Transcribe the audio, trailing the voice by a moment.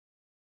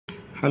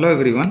Hello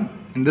everyone,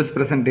 in this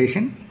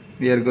presentation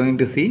we are going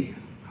to see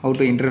how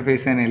to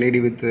interface an LED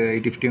with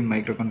 8051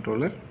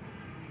 microcontroller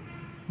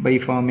by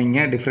forming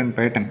a different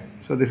pattern.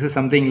 So this is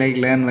something like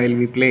learn while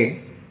we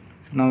play.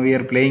 So now we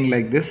are playing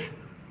like this.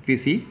 If you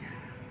see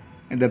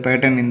the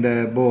pattern in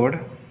the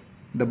board,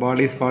 the ball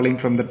is falling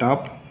from the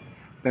top.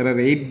 There are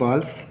 8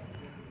 balls.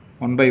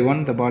 One by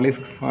one the ball is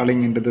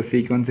falling into the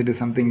sequence. It is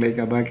something like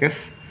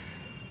abacus.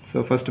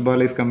 So first ball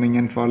is coming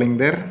and falling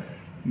there.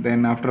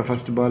 Then after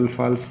first ball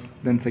falls,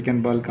 then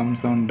second ball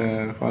comes and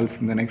falls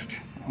in the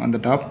next on the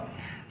top.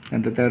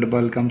 Then the third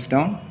ball comes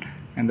down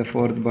and the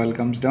fourth ball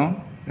comes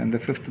down. Then the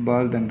fifth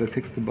ball, then the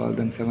sixth ball,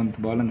 then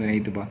seventh ball and then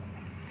eighth ball.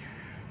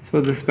 So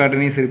this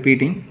pattern is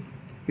repeating,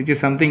 which is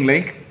something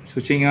like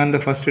switching on the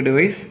first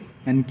device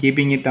and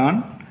keeping it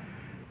on,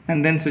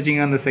 and then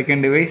switching on the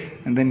second device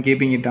and then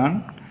keeping it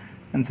on,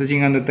 and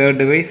switching on the third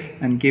device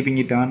and keeping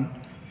it on,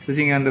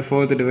 switching on the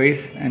fourth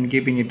device and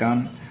keeping it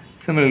on.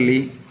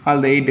 Similarly, all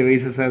the 8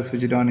 devices are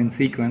switched on in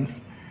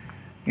sequence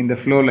in the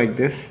flow like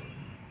this.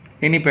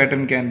 Any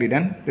pattern can be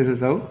done. This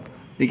is how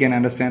we can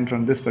understand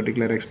from this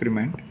particular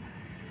experiment.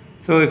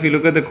 So if you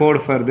look at the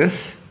code for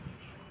this,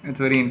 it's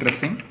very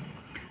interesting.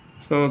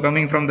 So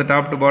coming from the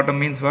top to bottom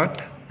means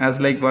what? As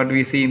like what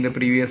we see in the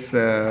previous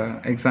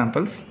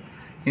examples.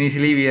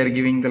 Initially we are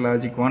giving the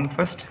logic 1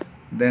 first,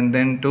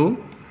 then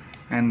 2,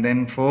 and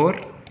then 4,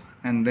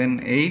 and then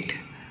 8,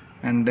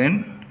 and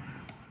then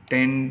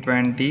 10,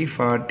 20,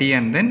 40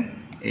 and then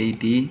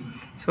 80.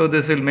 So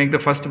this will make the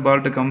first ball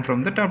to come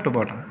from the top to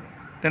bottom.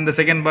 Then the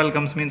second ball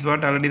comes means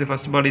what? Already the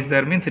first ball is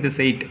there means it is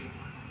 8.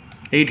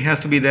 8 has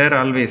to be there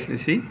always, you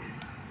see.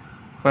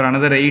 For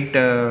another 8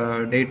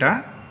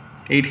 data,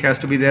 8 has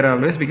to be there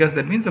always, because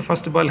that means the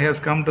first ball has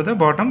come to the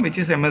bottom, which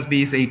is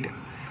MSB is 8.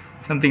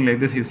 Something like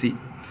this you see.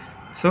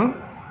 So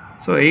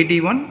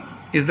 81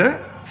 is the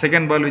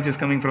second ball which is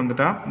coming from the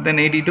top, then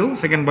 82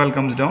 second ball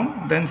comes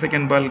down, then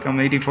second ball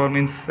comes, 84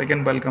 means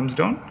second ball comes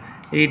down,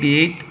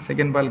 88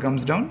 second ball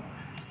comes down,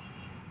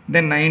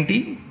 then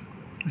 90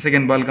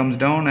 second ball comes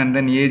down, and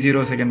then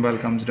A0 second ball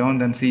comes down,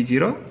 then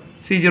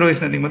C0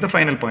 is nothing but the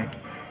final point.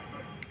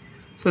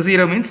 So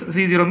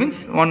C0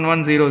 means 1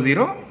 1 0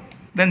 0,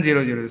 then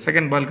 0 0,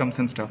 second ball comes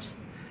and stops.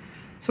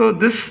 So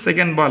this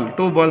second ball,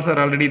 2 balls are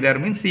already there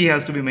means C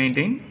has to be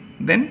maintained,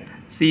 then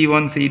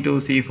C1 C2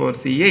 C4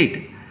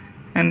 C8,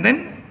 and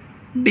then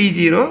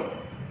D0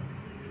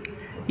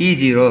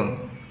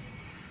 E0.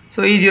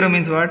 So E0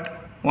 means what?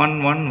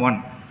 1 1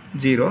 1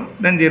 0,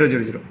 then 0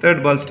 0 0,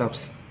 third ball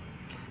stops.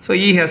 So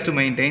E has to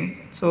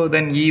maintain. So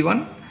then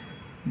E1,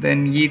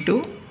 then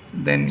E2,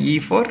 then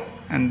E4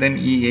 and then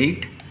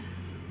E8,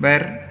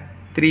 where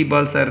 3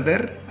 balls are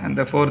there and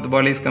the fourth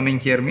ball is coming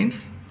here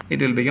means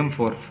it will become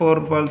 4. 4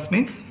 balls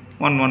means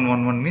 1 1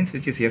 1 1 means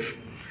which is F.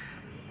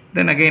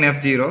 Then again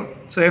F0.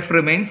 So F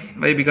remains.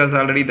 Why? Because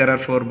already there are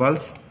 4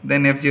 balls.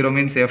 Then F0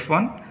 means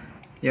F1,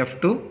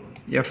 F2,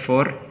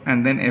 F4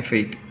 and then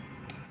F8.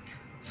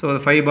 So the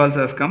 5 balls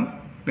has come.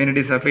 When it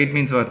is F8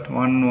 means what?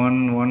 1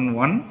 1 1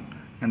 1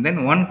 and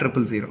then 1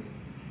 0 0.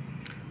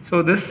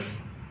 So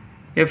this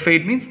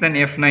F8 means then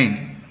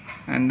F9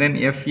 and then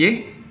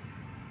FA,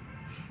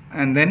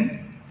 and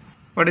then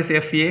what is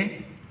FA?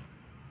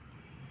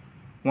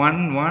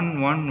 1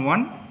 1 1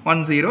 1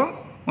 1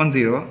 0 1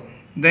 0,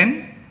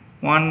 then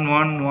 1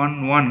 1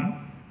 1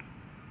 1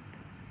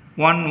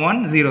 1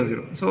 1 0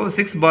 0. So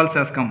 6 balls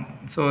has come.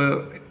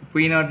 So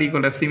P0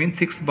 equal to FC means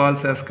 6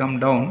 balls has come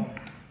down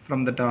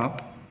from the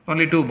top,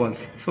 only 2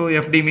 balls. So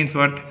FD means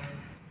what?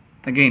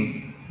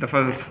 Again the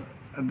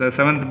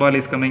 7th ball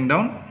is coming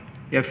down.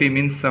 FE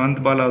means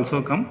 7th ball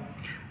also come.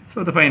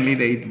 So finally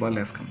the 8th ball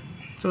has come.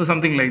 So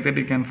something like that,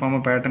 you can form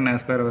a pattern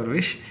as per our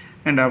wish,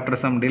 and after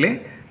some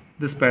delay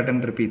this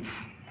pattern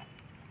repeats.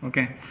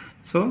 Okay,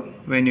 so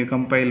when you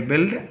compile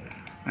build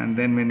and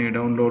then when you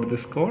download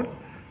this code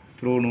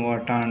through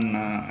Nuvoton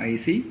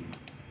IC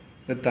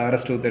with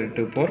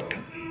RS-232 port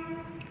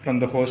from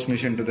the host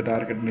machine to the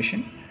target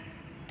machine,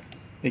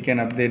 we can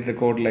update the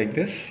code like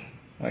this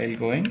while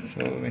going.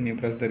 So when you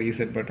press the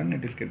reset button,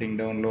 it is getting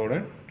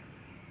downloaded.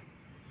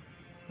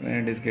 When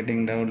it is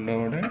getting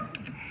downloaded,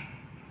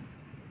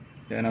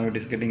 now it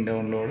is getting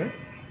downloaded.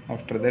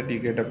 After that you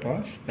get a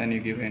pause, then you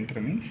give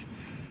enter means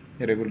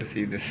you are able to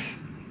see this.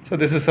 So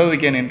this is how we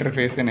can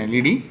interface an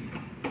LED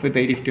with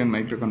 8051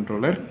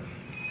 microcontroller.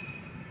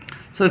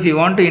 So if you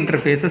want to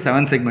interface a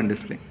 7-segment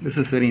display, this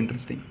is very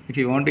interesting. If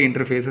you want to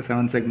interface a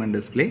 7-segment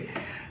display,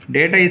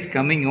 data is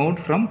coming out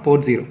from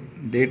port 0.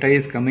 Data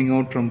is coming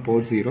out from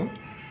port 0.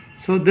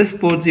 So this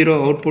port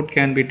 0 output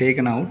can be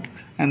taken out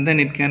and then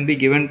it can be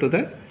given to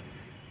the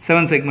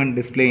 7-segment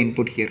display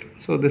input here.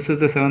 So this is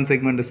the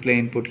 7-segment display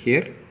input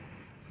here,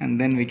 and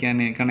then we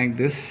can connect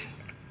this.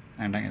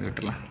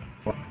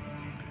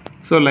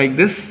 So like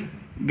this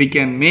we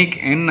can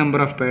make n number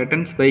of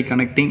patterns by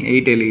connecting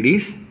 8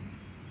 LEDs.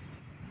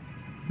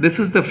 This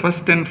is the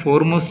first and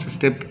foremost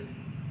step.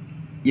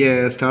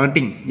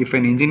 Starting, if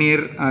an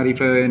engineer or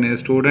if a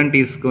student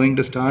is going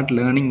to start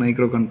learning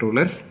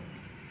microcontrollers,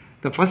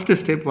 the first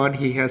step what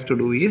he has to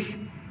do is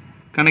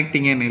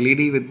connecting an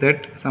LED with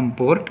that some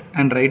port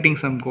and writing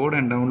some code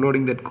and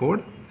downloading that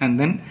code and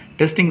then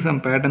testing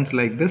some patterns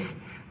like this,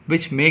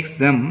 which makes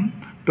them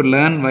to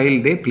learn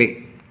while they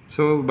play.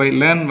 So by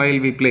learn while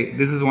we play,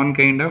 this is one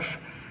kind of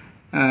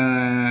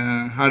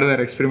hardware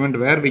experiment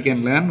where we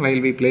can learn while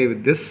we play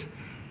with this.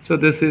 So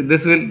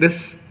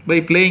this by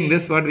playing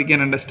this, what we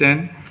can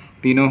understand,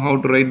 we know how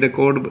to write the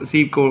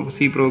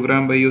C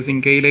program by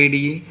using Keil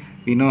IDE.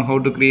 We know how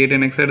to create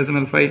an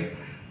XHTML file.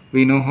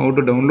 We know how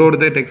to download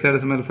that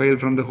XHTML file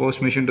from the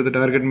host machine to the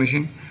target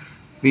machine.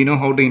 We know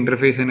how to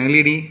interface an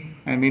LED,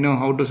 and we know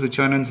how to switch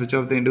on and switch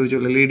off the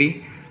individual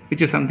LED,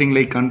 which is something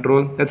like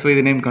control. That's why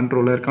the name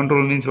controller.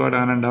 Control means what?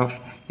 On and off.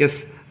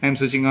 Yes, I am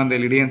switching on the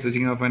LED and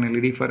switching off an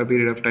LED for a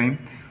period of time.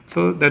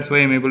 So that's why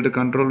I am able to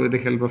control with the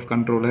help of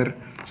controller.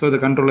 So the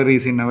controller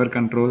is in our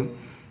control.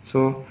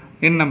 So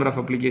n number of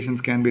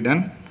applications can be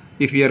done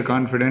if we are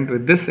confident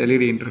with this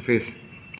LED interface.